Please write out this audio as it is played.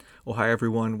Well, hi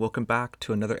everyone. Welcome back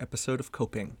to another episode of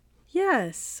Coping.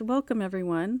 Yes, welcome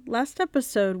everyone. Last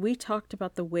episode, we talked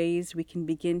about the ways we can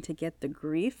begin to get the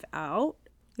grief out.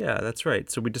 Yeah, that's right.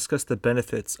 So we discussed the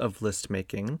benefits of list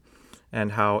making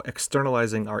and how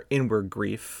externalizing our inward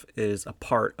grief is a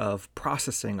part of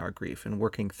processing our grief and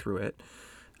working through it.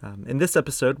 In this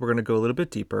episode, we're going to go a little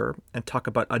bit deeper and talk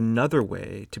about another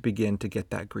way to begin to get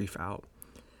that grief out.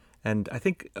 And I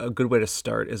think a good way to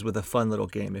start is with a fun little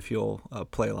game, if you'll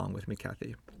play along with me,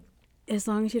 Kathy. As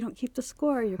long as you don't keep the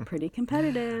score, you're pretty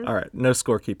competitive. All right, no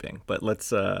scorekeeping, but let's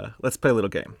play a little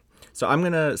game. So I'm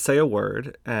gonna say a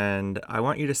word, and I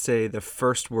want you to say the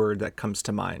first word that comes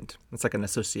to mind. It's like an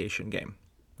association game.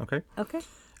 Okay? Okay.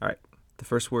 All right. The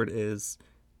first word is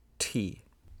tea.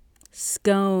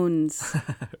 Scones.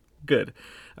 Good.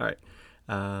 All right.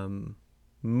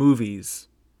 Movies.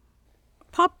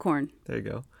 Popcorn. There you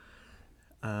go.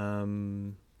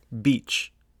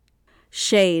 Beach.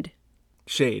 Shade.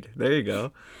 Shade. There you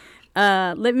go.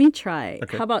 Let me try.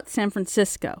 Okay. How about San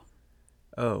Francisco?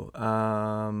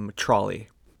 Trolley.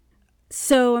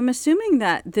 So I'm assuming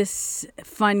that this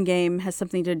fun game has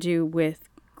something to do with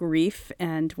grief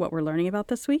and what we're learning about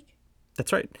this week.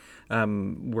 That's right.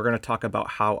 We're going to talk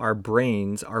about how our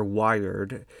brains are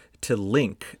wired to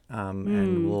link,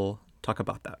 and we'll talk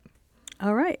about that.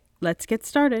 All right, let's get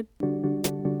started.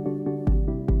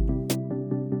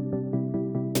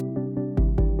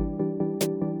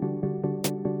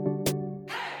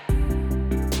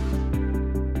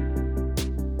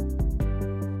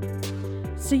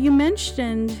 So you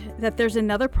mentioned that there's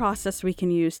another process we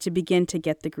can use to begin to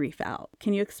get the grief out.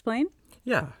 Can you explain?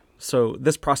 Yeah. So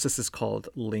this process is called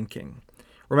linking.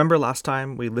 Remember last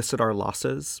time we listed our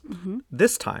losses? Mm-hmm.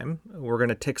 This time, we're going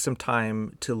to take some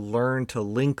time to learn to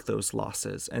link those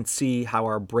losses and see how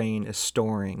our brain is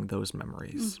storing those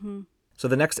memories. Mm-hmm. So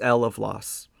the next L of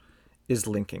loss is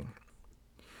linking.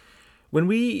 When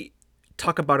we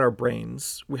talk about our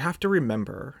brains, we have to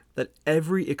remember that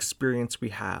every experience we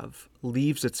have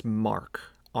leaves its mark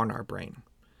on our brain.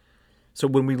 So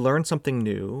when we learn something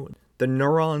new, the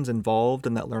neurons involved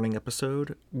in that learning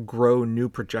episode grow new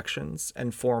projections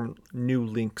and form new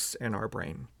links in our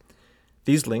brain.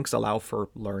 These links allow for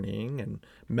learning and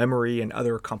memory and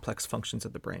other complex functions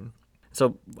of the brain.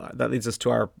 So that leads us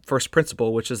to our first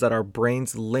principle, which is that our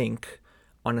brains link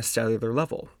on a cellular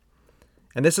level.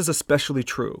 And this is especially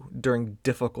true during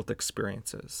difficult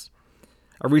experiences.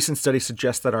 A recent study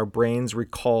suggests that our brains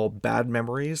recall bad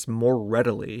memories more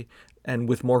readily and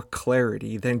with more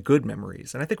clarity than good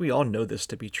memories. And I think we all know this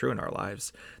to be true in our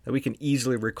lives, that we can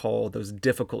easily recall those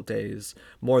difficult days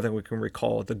more than we can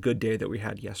recall the good day that we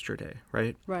had yesterday,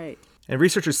 right? Right. And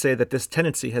researchers say that this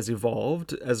tendency has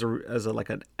evolved as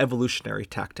an evolutionary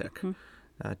tactic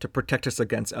to protect us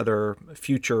against other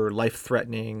future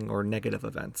life-threatening or negative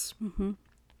events. Mm-hmm.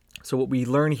 So what we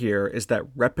learn here is that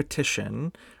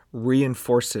repetition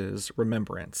reinforces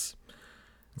remembrance.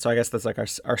 So I guess that's like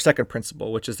our second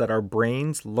principle, which is that our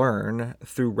brains learn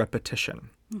through repetition.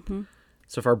 Mm-hmm.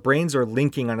 So if our brains are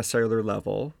linking on a cellular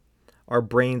level, our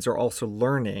brains are also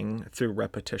learning through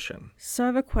repetition. So I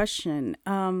have a question.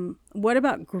 What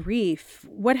about grief?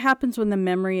 What happens when the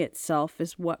memory itself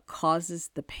is what causes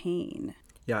the pain?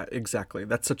 Yeah, exactly.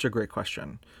 That's such a great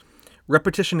question.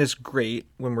 Repetition is great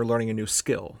when we're learning a new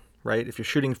skill, right? If you're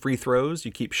shooting free throws,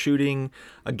 you keep shooting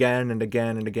again and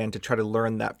again and again to try to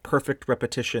learn that perfect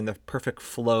repetition, the perfect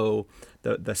flow,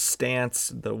 the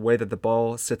stance, the way that the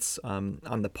ball sits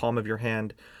on the palm of your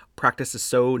hand. Practice is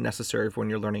so necessary for when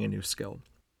you're learning a new skill.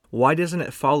 Why doesn't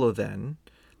it follow then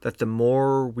that the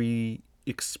more we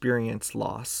experience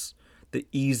loss, the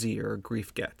easier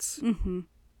grief gets? Mm-hmm.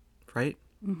 Right?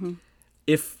 Mm-hmm.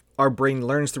 If our brain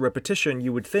learns through repetition,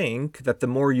 you would think that the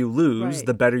more you lose, Right.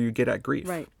 the better you get at grief.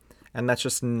 Right. And that's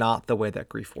just not the way that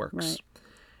grief works. Right.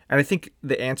 And I think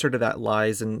the answer to that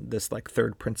lies in this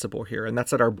third principle here, and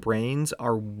that's that our brains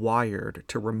are wired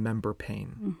to remember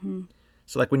pain. Mm-hmm.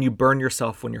 So when you burn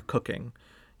yourself when you're cooking,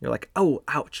 you're like, oh,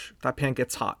 ouch, that pan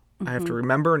gets hot. Mm-hmm. I have to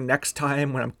remember next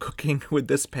time when I'm cooking with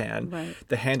this pan, Right.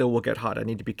 the handle will get hot. I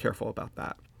need to be careful about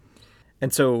that.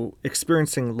 And so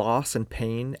experiencing loss and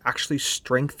pain actually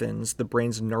strengthens the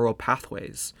brain's neural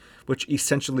pathways, which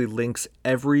essentially links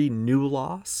every new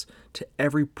loss to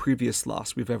every previous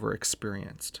loss we've ever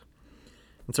experienced.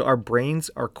 And so our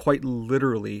brains are quite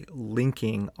literally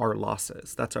linking our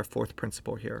losses. That's our fourth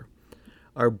principle here.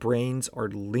 Our brains are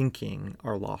linking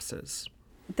our losses.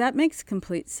 That makes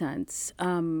complete sense.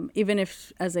 Even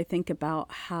if, as I think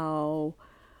about how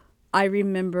I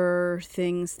remember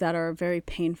things that are very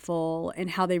painful and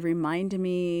how they remind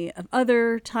me of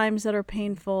other times that are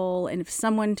painful. And if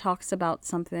someone talks about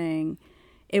something,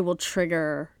 it will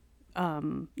trigger a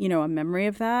memory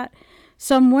of that.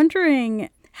 So I'm wondering,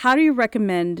 how do you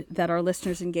recommend that our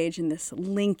listeners engage in this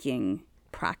linking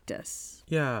practice?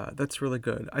 Yeah, that's really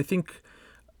good. I think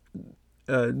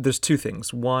there's two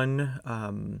things.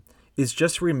 One is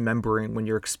just remembering when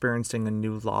you're experiencing a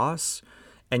new loss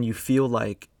and you feel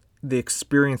like the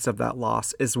experience of that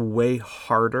loss is way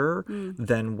harder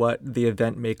than what the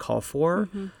event may call for.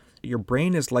 Your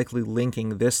brain is likely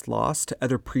linking this loss to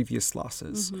other previous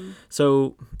losses.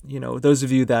 So, those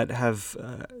of you that have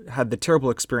had the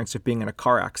terrible experience of being in a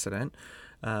car accident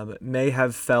may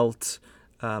have felt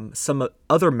some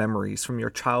other memories from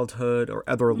your childhood or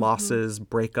other losses,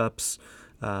 breakups,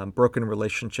 broken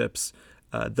relationships.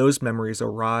 Those memories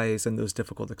arise in those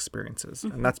difficult experiences.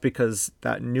 And that's because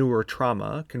that newer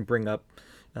trauma can bring up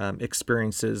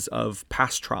experiences of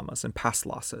past traumas and past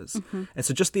losses. And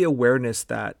so just the awareness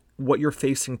that what you're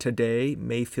facing today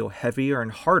may feel heavier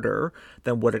and harder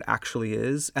than what it actually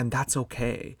is, and that's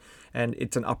okay. And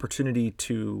it's an opportunity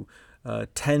to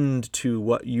tend to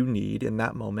what you need in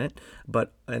that moment,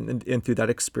 but and through that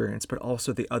experience, but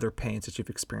also the other pains that you've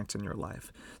experienced in your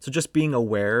life. So just being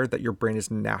aware that your brain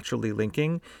is naturally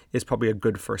linking is probably a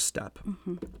good first step.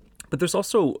 But there's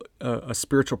also a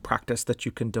spiritual practice that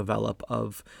you can develop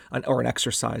or an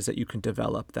exercise that you can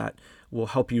develop that will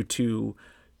help you to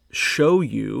show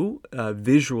you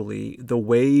visually the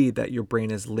way that your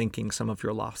brain is linking some of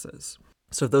your losses.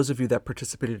 So those of you that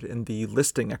participated in the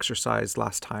listing exercise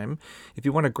last time, if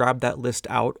you want to grab that list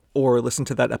out or listen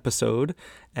to that episode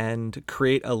and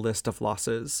create a list of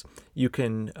losses, you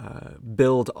can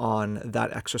build on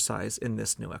that exercise in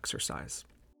this new exercise.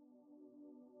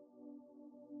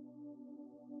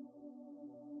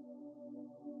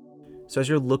 So as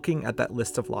you're looking at that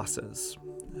list of losses,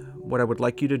 what I would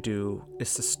like you to do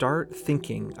is to start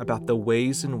thinking about the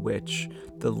ways in which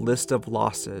the list of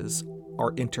losses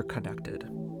are interconnected.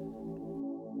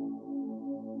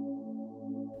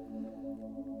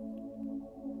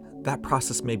 That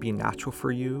process may be natural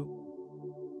for you,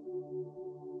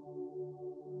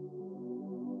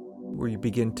 where you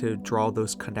begin to draw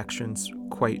those connections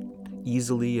quite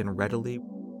easily and readily.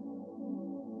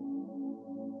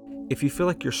 If you feel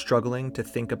like you're struggling to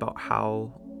think about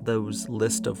how those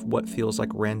list of what feels like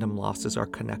random losses are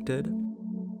connected,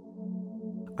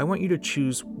 I want you to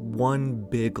choose one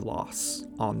big loss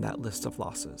on that list of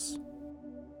losses.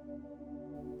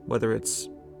 Whether it's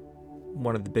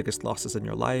one of the biggest losses in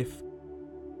your life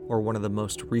or one of the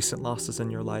most recent losses in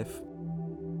your life,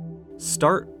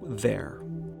 start there.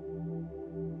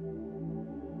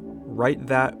 Write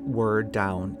that word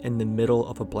down in the middle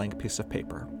of a blank piece of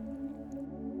paper.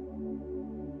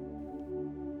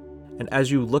 And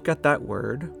as you look at that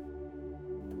word,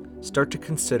 start to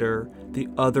consider the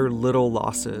other little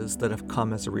losses that have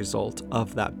come as a result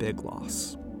of that big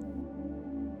loss.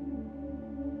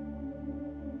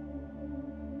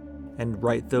 And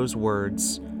write those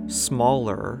words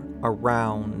smaller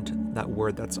around that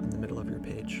word that's in the middle of your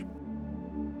page.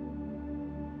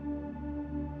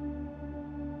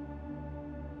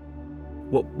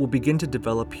 What we'll begin to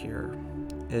develop here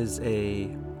is a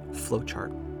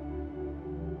flowchart.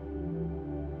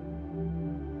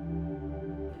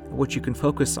 What you can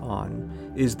focus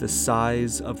on is the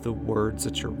size of the words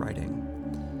that you're writing.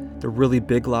 The really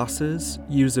big losses,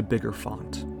 use a bigger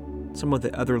font. Some of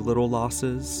the other little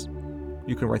losses,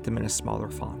 you can write them in a smaller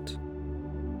font.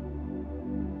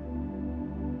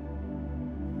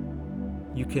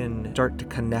 You can start to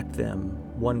connect them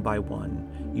one by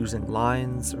one using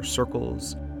lines or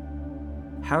circles.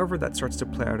 However that starts to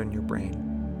play out in your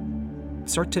brain.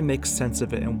 Start to make sense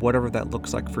of it and whatever that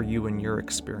looks like for you in your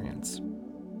experience.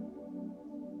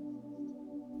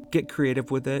 Get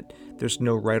creative with it. There's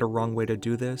no right or wrong way to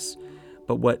do this,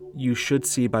 but what you should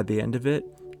see by the end of it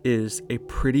is a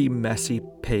pretty messy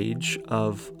page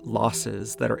of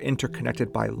losses that are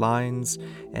interconnected by lines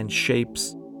and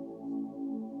shapes.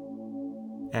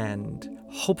 And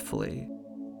hopefully,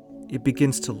 it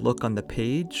begins to look on the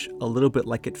page a little bit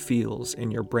like it feels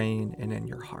in your brain and in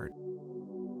your heart.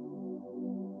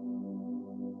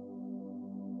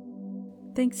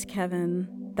 Thanks, Kevin.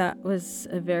 That was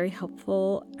a very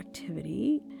helpful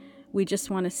activity. We just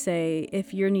want to say,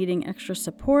 if you're needing extra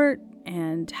support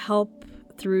and help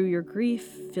through your grief,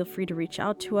 feel free to reach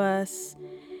out to us.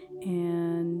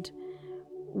 And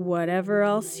whatever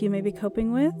else you may be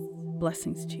coping with,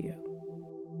 blessings to you.